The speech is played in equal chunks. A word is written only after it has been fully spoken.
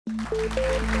Now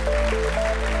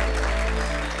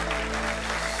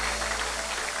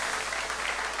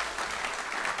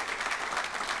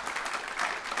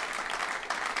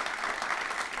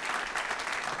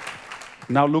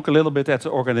look a little bit at the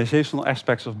organizational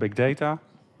aspects of big data.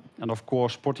 And of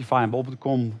course, Spotify and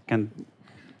Bob.com can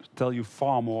tell you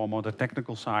far more on the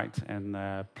technical side, and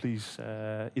please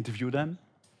interview them.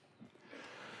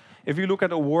 If you look at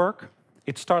the work,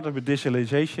 it started with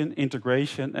visualization,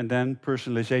 integration, and then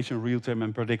personalization, real-time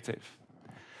and predictive.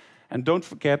 And don't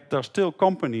forget, there are still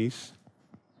companies,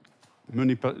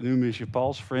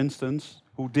 municipals, for instance,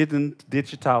 who didn't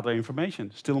digitize their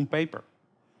information, still on paper.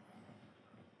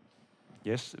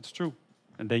 Yes, it's true.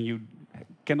 And then you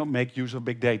cannot make use of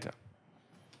big data.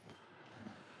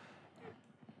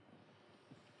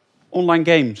 Online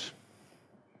games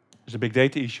is a big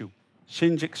data issue.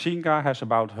 Zynga has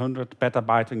about 100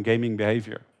 petabytes in gaming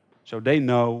behavior. So they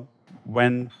know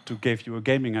when to give you a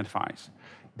gaming advice.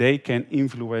 They can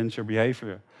influence your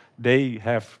behavior. They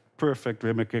have perfect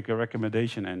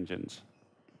recommendation engines.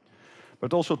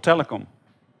 But also telecom.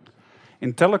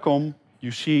 In telecom,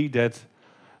 you see that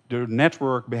the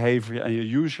network behavior and your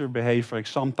user behavior is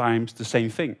sometimes the same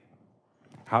thing.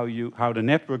 How the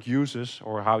network uses,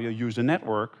 or how you use the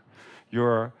network,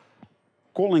 your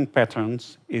calling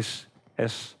patterns is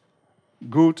as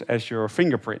good as your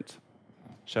fingerprint.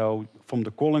 So from the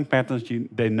calling patterns,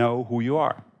 they know who you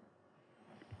are.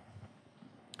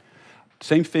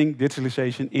 Same thing,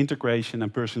 digitalization, integration,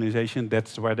 and personalization,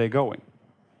 that's where they're going.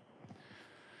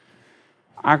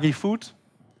 Agri-food,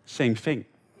 same thing.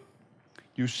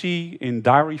 You see in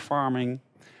dairy farming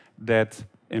that,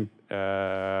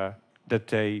 that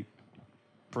they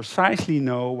precisely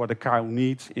know what a cow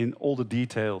needs in all the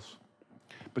details.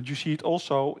 But you see it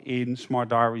also in smart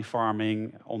dairy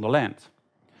farming on the land.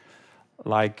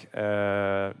 Like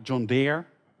John Deere,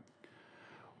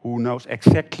 who knows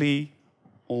exactly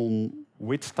on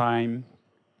which time,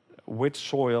 which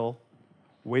soil,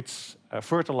 which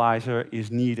fertilizer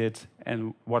is needed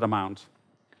and what amount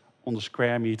on the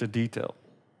square meter detail.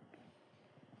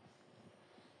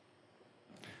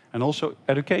 And also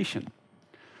education.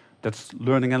 That's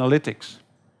learning analytics.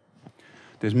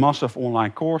 This massive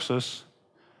online courses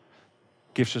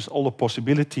gives us all the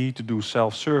possibility to do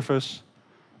self-service,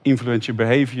 influence your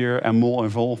behavior and more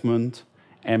involvement,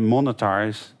 and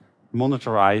monetize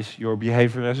your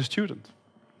behavior as a student.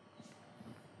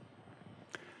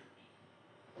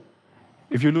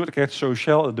 If you look at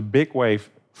the big wave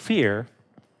fear,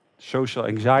 social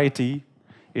anxiety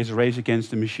is a race against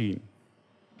the machine.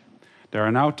 There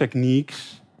are now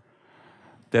techniques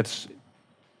that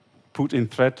put in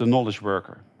threat the knowledge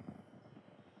worker.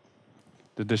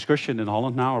 The discussion in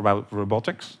Holland now about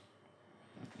robotics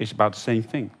is about the same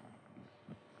thing.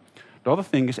 The other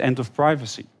thing is end of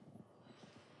privacy.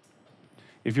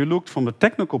 If you look from a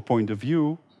technical point of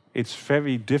view, it's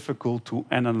very difficult to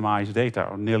analyze data,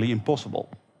 or nearly impossible.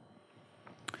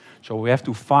 So we have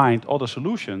to find other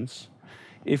solutions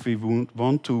if we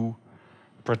want to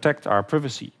protect our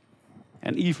privacy.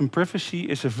 And even privacy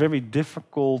is a very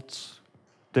difficult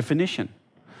definition,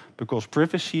 because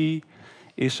privacy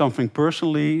is something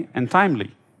personally and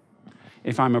timely.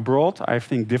 If I'm abroad, I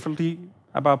think differently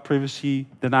about privacy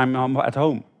than I'm at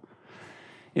home.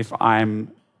 If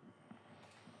I'm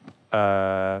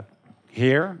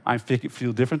here, I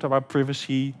feel different about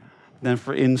privacy than,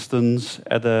 for instance,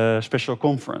 at a special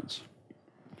conference.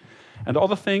 And the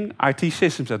other thing, IT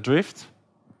systems at drift,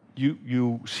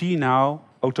 you see now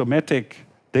automatic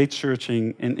data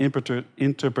searching and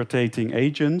interpreting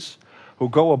agents who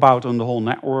go about on the whole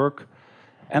network,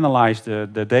 analyze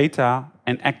the data,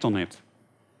 and act on it.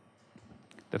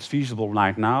 That's feasible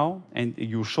right now, and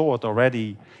you saw it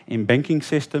already in banking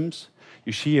systems.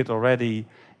 You see it already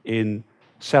in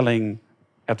selling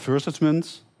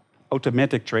advertisements,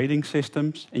 automatic trading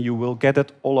systems, and you will get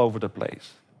it all over the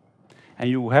place. And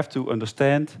you have to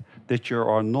understand that you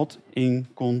are not in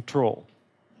control.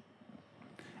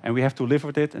 And we have to live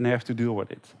with it and have to deal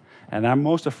with it. And I'm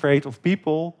most afraid of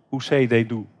people who say they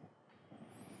do.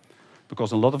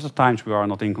 Because a lot of the times we are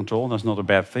not in control, that's not a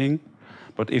bad thing.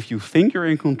 But if you think you're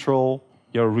in control,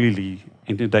 you're really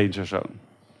in the danger zone.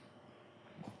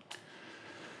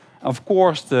 Of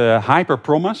course, the hyper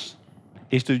promise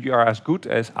is that you are as good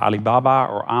as Alibaba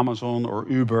or Amazon or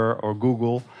Uber or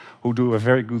Google, who do a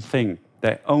very good thing.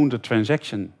 They own the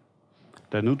transaction.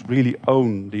 They don't really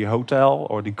own the hotel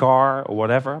or the car or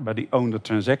whatever, but they own the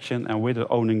transaction, and with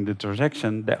owning the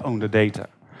transaction, they own the data.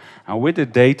 And with the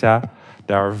data,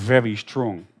 they are very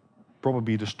strong,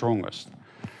 probably the strongest.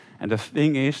 And the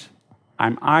thing is,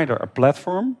 I'm either a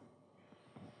platform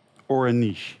or a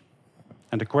niche.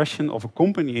 And the question of a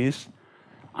company is,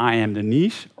 I am the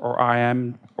niche or I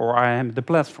am the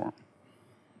platform.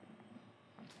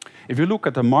 If you look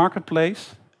at the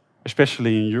marketplace,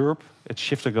 especially in Europe, it's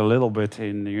shifting a little bit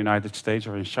in the United States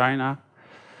or in China.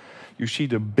 You see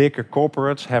the bigger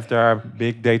corporates have their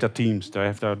big data teams. They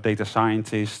have their data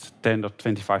scientists, 10 or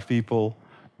 25 people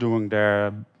doing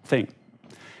their thing.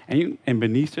 And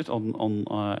beneath it are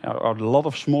a lot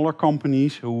of smaller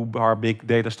companies who are big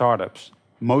data startups,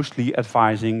 mostly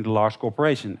advising the large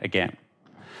corporation again.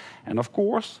 And of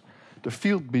course, the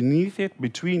field beneath it,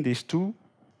 between these two,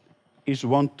 is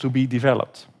one to be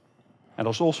developed. And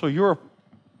there's also your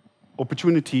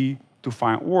opportunity to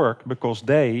find work because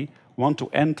they want to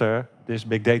enter this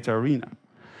big data arena.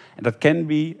 And that can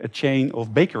be a chain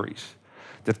of bakeries.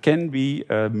 That can be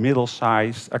a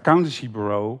middle-sized accountancy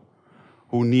bureau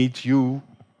who needs you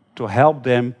to help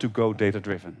them to go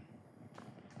data-driven.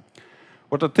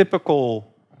 What are typical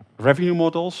revenue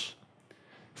models?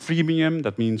 Freemium,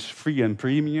 that means free and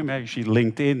premium. You see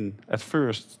LinkedIn, at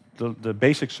first, the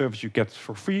basic service you get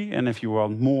for free, and if you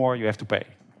want more, you have to pay.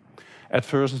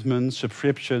 Advertisement,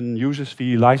 subscription, users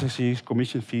fee, license fees,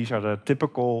 commission fees are the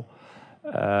typical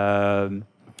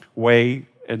way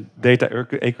data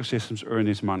ecosystems earn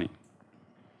its money.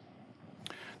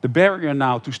 The barrier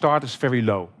now to start is very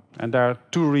low, and there are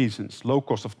two reasons. Low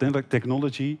cost of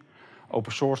technology,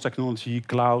 open source technology,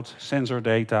 cloud, sensor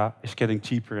data is getting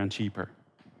cheaper and cheaper.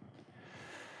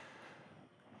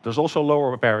 There's also a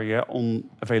lower barrier on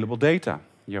available data.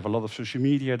 You have a lot of social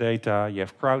media data, you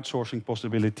have crowdsourcing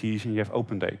possibilities, and you have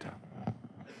open data.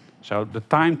 So the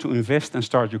time to invest and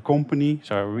start your company,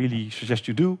 so I really suggest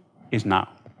you do, is now.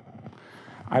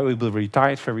 I will be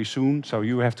retired very soon, so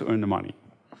you have to earn the money.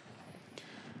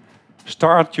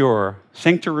 Start your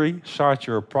sanctuary, start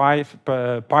your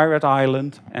pirate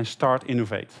island, and start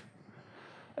innovate.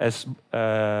 As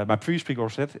my previous speaker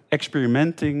said,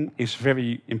 experimenting is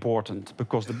very important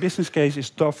because the business case is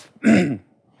tough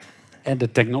and the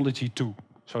technology too.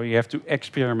 So you have to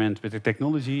experiment with the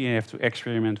technology and you have to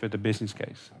experiment with the business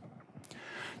case.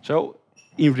 So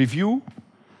in review,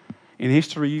 in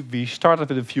history, we started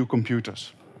with a few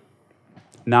computers.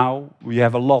 Now we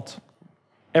have a lot.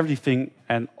 Everything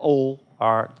and all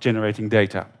are generating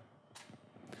data.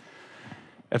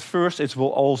 At first, it will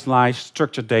all lie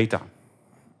structured data.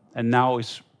 And now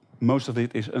most of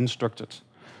it is unstructured.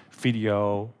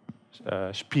 Video,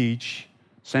 speech,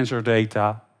 sensor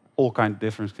data, all kinds of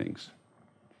different things.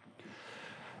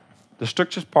 The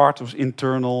structured part was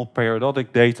internal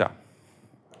periodic data.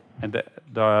 And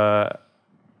the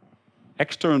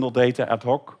external data ad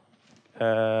hoc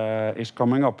is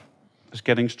coming up. It's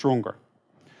getting stronger.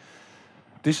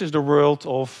 This is the world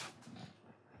of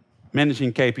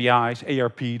managing KPIs,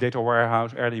 ARP, data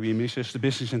warehouse, RDBMS, the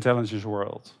business intelligence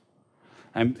world.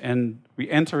 And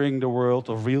we're entering the world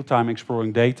of real-time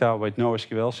exploring data with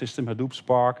NoSQL system, Hadoop,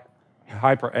 Spark,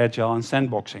 hyper-agile, and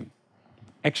sandboxing.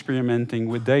 Experimenting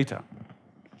with data.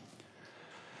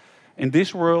 In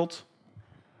this world,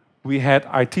 we had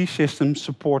IT systems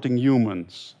supporting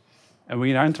humans. And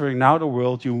we are entering now the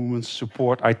world humans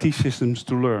support IT systems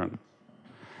to learn.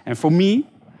 And for me,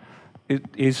 it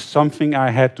is something I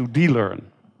had to de-learn.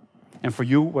 And for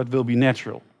you, what will be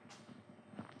natural.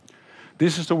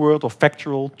 This is the world of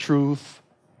factual, truth,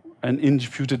 and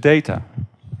undisputed data.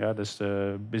 Yeah, that's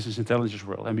the business intelligence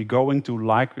world. And we're going to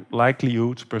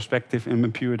likelihood, perspective, and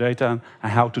impure data,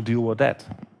 and how to deal with that.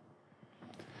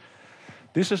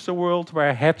 This is the world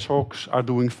where hedgehogs are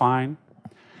doing fine.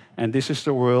 And this is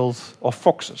the world of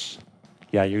foxes.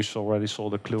 Yeah, you already saw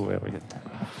the clue area.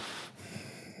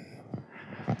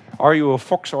 Are you a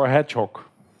fox or a hedgehog?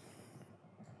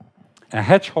 And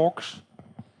hedgehogs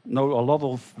know a lot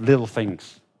of little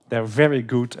things. They're very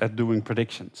good at doing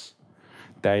predictions.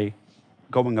 They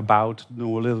going about,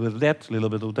 do a little bit of that, a little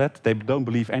bit of that. They don't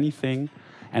believe anything,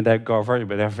 and they're very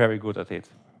good at it.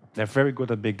 They're very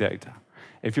good at big data.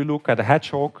 If you look at a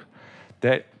hedgehog,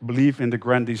 they believe in the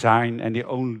grand design, and they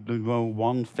only know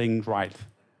one thing right.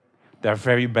 They're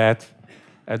very bad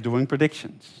at doing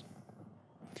predictions.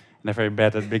 And they're very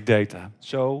bad at big data.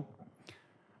 So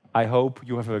I hope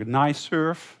you have a nice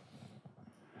surf,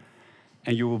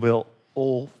 and you will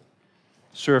all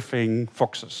surfing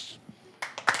foxes.